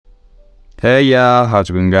Hey, yeah, how's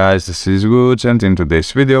it going, guys? This is Woods, and in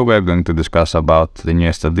today's video we're going to discuss about the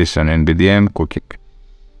newest addition in BDM, cooking.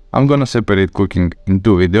 I'm gonna separate cooking in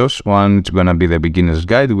two videos. One is gonna be the beginner's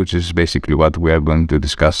guide, which is basically what we are going to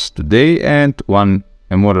discuss today, and one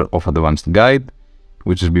a more of advanced guide,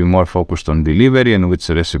 which is be more focused on delivery and which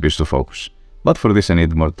recipes to focus. But for this I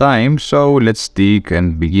need more time, so let's stick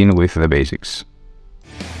and begin with the basics.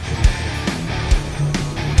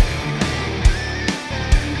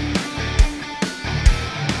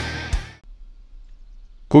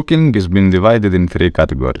 Cooking has been divided in three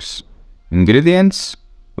categories. Ingredients,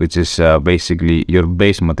 which is basically your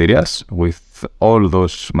base materials. With all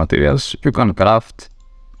those materials, you can craft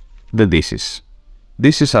the dishes.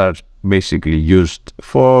 Dishes are basically used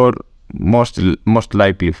for most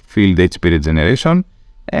likely field HP regeneration,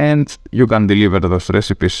 and you can deliver those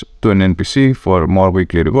recipes to an NPC for more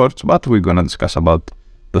weekly rewards, but we're gonna discuss about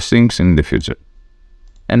those things in the future.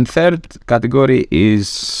 And third category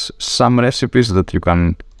is some recipes that you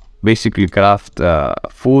can basically craft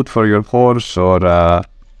food for your horse or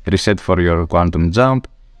reset for your quantum jump,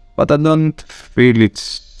 but I don't feel it's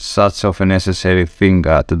such of a necessary thing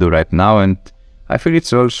to do right now, and I feel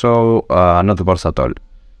it's also not worth at all.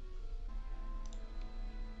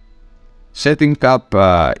 Setting up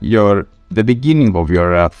the beginning of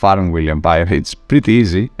your farm wheel empire, it's pretty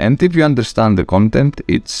easy, and if you understand the content,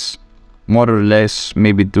 it's more or less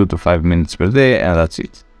maybe 2 to 5 minutes per day, and that's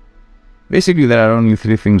it. Basically, there are only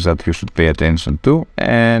 3 things that you should pay attention to,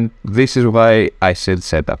 and this is why I said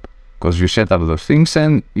setup, because you set up those things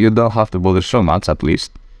and you don't have to bother so much, at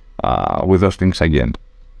least, with those things again.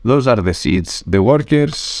 Those are the seeds, the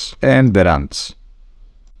workers, and the runs.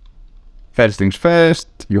 First things first,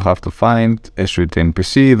 you have to find a sweet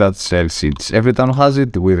NPC that sells seeds. Every town has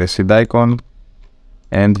it with a seed icon.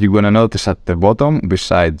 And you're gonna notice at the bottom,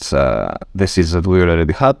 besides the seeds that we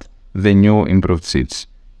already had, the new improved seeds.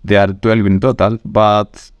 They are 12 in total,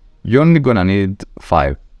 but you're only gonna need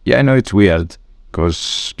 5. Yeah, I know it's weird,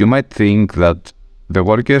 because you might think that the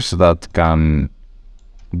workers that can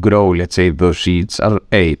grow, let's say, those seeds are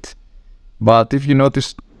 8. But if you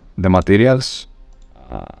notice the materials,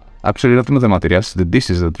 actually not the materials, the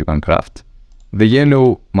dishes that you can craft, the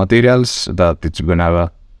yellow materials that it's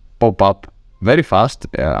gonna pop up very fast.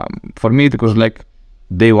 For me it was like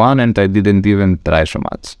day 1 and I didn't even try so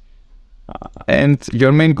much. And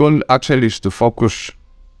your main goal actually is to focus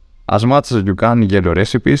as much as you can yellow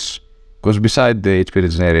recipes, because beside the HP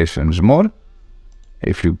regeneration is more.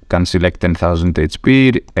 If you can select 10,000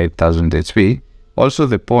 HP, 8,000 HP, also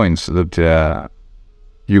the points that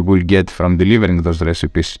you will get from delivering those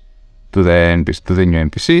recipes to the new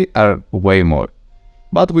NPC are way more.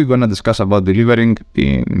 But we're gonna discuss about delivering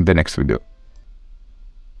in the next video.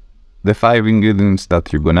 The 5 ingredients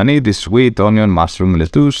that you're gonna need is wheat, onion, mushroom,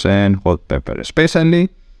 lettuce, and hot pepper, especially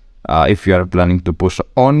if you are planning to push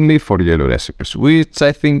only for yellow recipes, which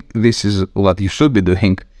I think this is what you should be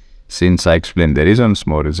doing, since I explained the reasons: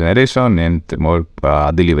 more regeneration and more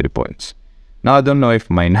delivery points. Now, I don't know if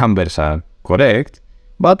my numbers are correct,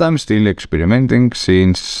 but I'm still experimenting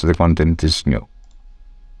since the content is new.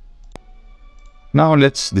 Now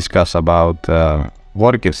let's discuss about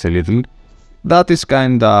workers a little. That is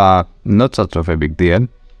kinda not such of a big deal,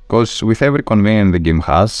 because with every convenience the game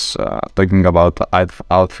has, talking about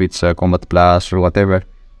outfits, combat plus or whatever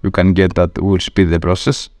you can get that will speed the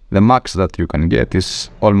process, the max that you can get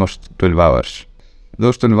is almost 12 hours.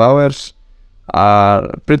 Those 12 hours are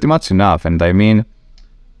pretty much enough, and I mean,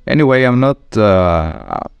 anyway,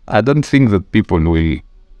 I don't think that people will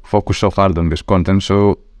focus so hard on this content,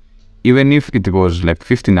 so even if it was like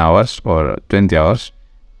 15 hours or 20 hours,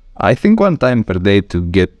 I think 1 time per day to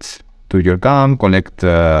get to your camp, collect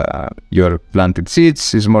your planted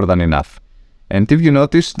seeds is more than enough. And if you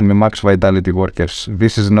noticed, the max vitality workers,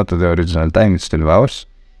 this is not the original time, it's 12 hours.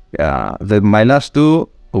 My last 2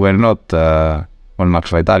 were not on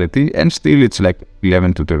max vitality, and still it's like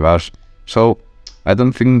 11 to 12 hours. So I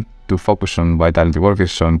don't think to focus on vitality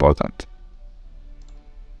workers is so important.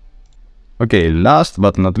 Okay, last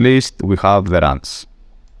but not least, we have the runs.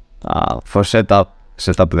 For set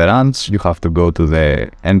up the runs, you have to go to the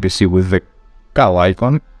NPC with the cow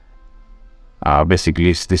icon. Basically,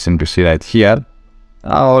 it's this NPC right here,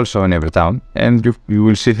 also in every town, and you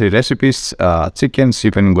will see 3 recipes: chicken,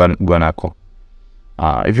 sheep, and guanaco.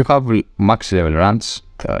 If you have max level runs,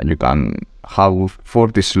 you can have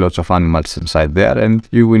 40 slots of animals inside there, and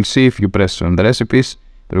you will see if you press on the recipes,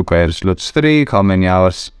 it requires slots 3, how many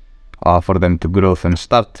hours for them to grow and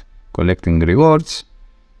start collecting rewards,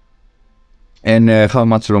 and how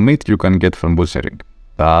much raw meat you can get from butchering.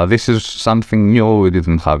 This is something new, we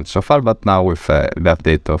didn't have it so far, but now with the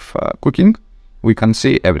update of cooking, we can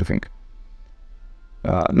see everything.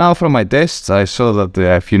 Now from my tests, I saw that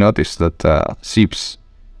if you notice that sheeps,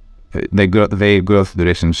 their growth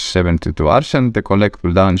duration is 72 hours and the collect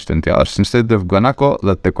cooldown is 20 hours, instead of guanaco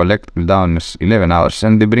that the collect cooldown is 11 hours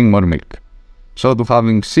and they bring more milk. So to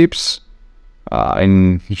having sheeps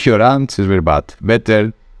in your ranch is very bad.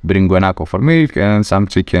 Better bring guanaco for milk and some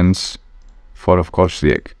chickens for, of course,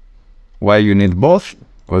 the egg. Why you need both?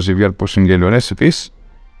 Because if you are pushing yellow recipes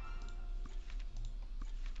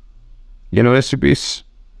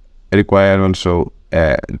require also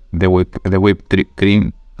the whipped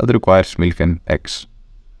cream that requires milk and eggs.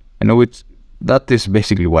 And which that is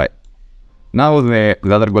basically why. Now the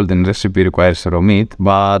other golden recipe requires raw meat,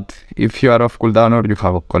 but if you are off cooldown or you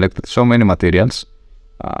have collected so many materials,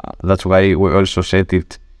 that's why we also set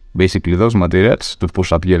it basically those materials to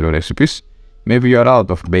push up yellow recipes. Maybe you are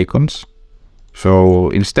out of bacons, so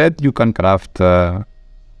instead you can craft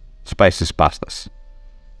spices pastas.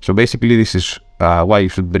 So basically this is why you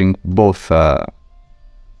should bring both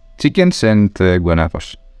chickens and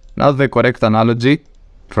guanacos. Now the correct analogy,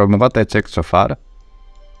 from what I checked so far,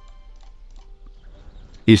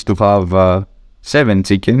 is to have 7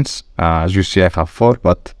 chickens. As you see, I have 4,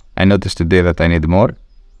 but I noticed today that I need more.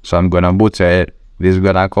 So I'm gonna butcher this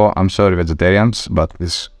guanaco. I'm sorry, vegetarians, but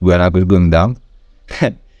this guanaco is going down.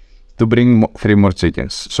 To bring 3 more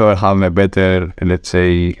chickens. So I have a better, let's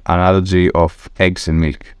say, analogy of eggs and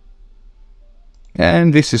milk.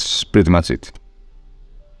 And this is pretty much it.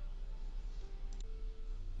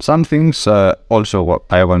 Some things also what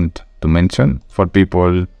I want to mention for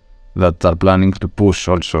people that are planning to push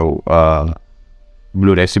also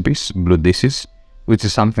blue recipes, blue dishes, which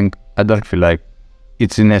is something I don't feel like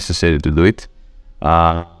it's necessary to do it.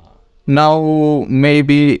 Now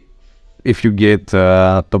maybe if you get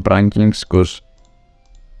top rankings, because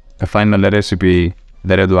a final recipe,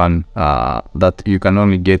 the red one, that you can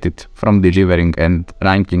only get it from delivering and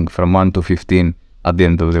ranking from 1 to 15 at the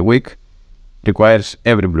end of the week, requires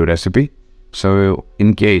every blue recipe. So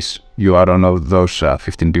in case you are one of those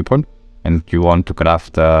 15 people and you want to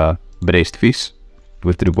craft braised fish,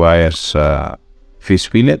 which requires fish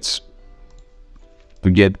fillets,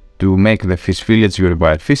 to make the fish fillets you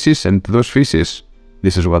require fishes, and those fishes,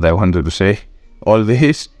 this is what I wanted to say, all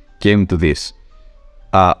this came to this.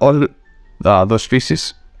 All those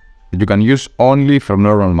fishes you can use only from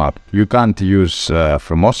normal map. You can't use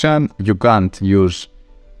from ocean, you can't use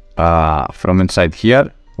from inside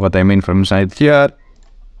here. What I mean from inside here,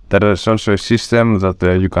 there is also a system that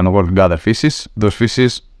you can work gather fishes. Those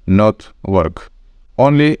fishes not work.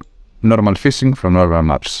 Only normal fishing from normal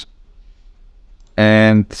maps.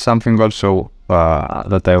 And something also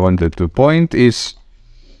that I wanted to point is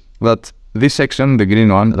that this section, the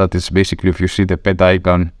green one, that is basically if you see the pet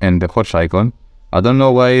icon and the horse icon, I don't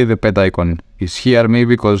know why the pet icon is here,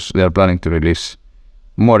 maybe because they are planning to release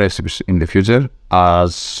more recipes in the future.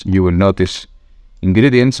 As you will notice,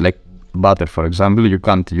 ingredients like butter, for example, you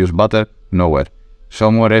can't use butter nowhere.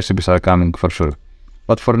 So more recipes are coming for sure.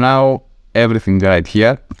 But for now, everything right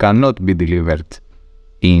here cannot be delivered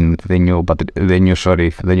in the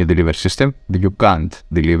new delivery system. You can't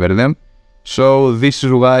deliver them. So this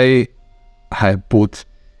is why I put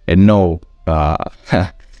a no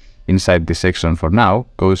inside this section for now,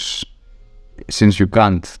 because since you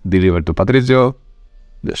can't deliver to Patrizio,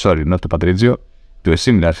 sorry, not to Patrizio, to a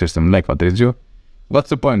similar system like Patrizio, what's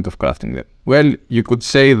the point of crafting them? Well, you could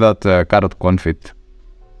say that carrot confit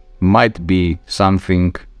might be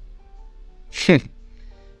something.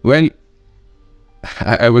 Well,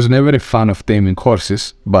 I was never a fan of taming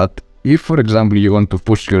horses, but if, for example, you want to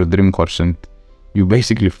push your dream horse and you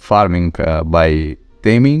basically farming by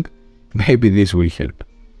taming, maybe this will help.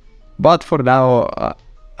 But for now,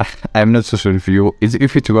 I'm not so sure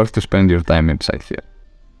if it's worth to spend your time inside here.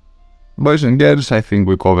 Boys and girls, I think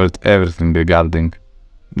we covered everything regarding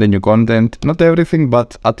the new content. Not everything,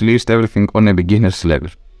 but at least everything on a beginner's level.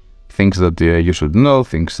 Things that you should know,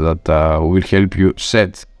 things that will help you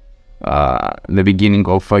set the beginning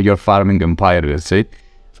of your farming empire, let's say.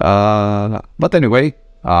 But anyway,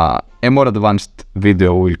 a more advanced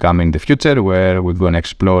video will come in the future where we're going to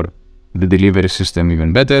explore the delivery system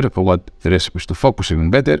even better, for what the recipes to focus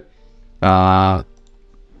even better.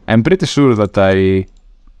 I'm pretty sure that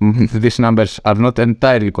these numbers are not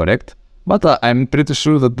entirely correct, but I'm pretty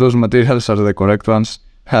sure that those materials are the correct ones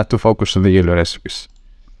to focus on the yellow recipes.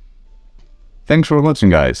 Thanks for watching,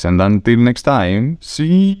 guys, and until next time,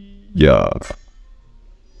 see ya!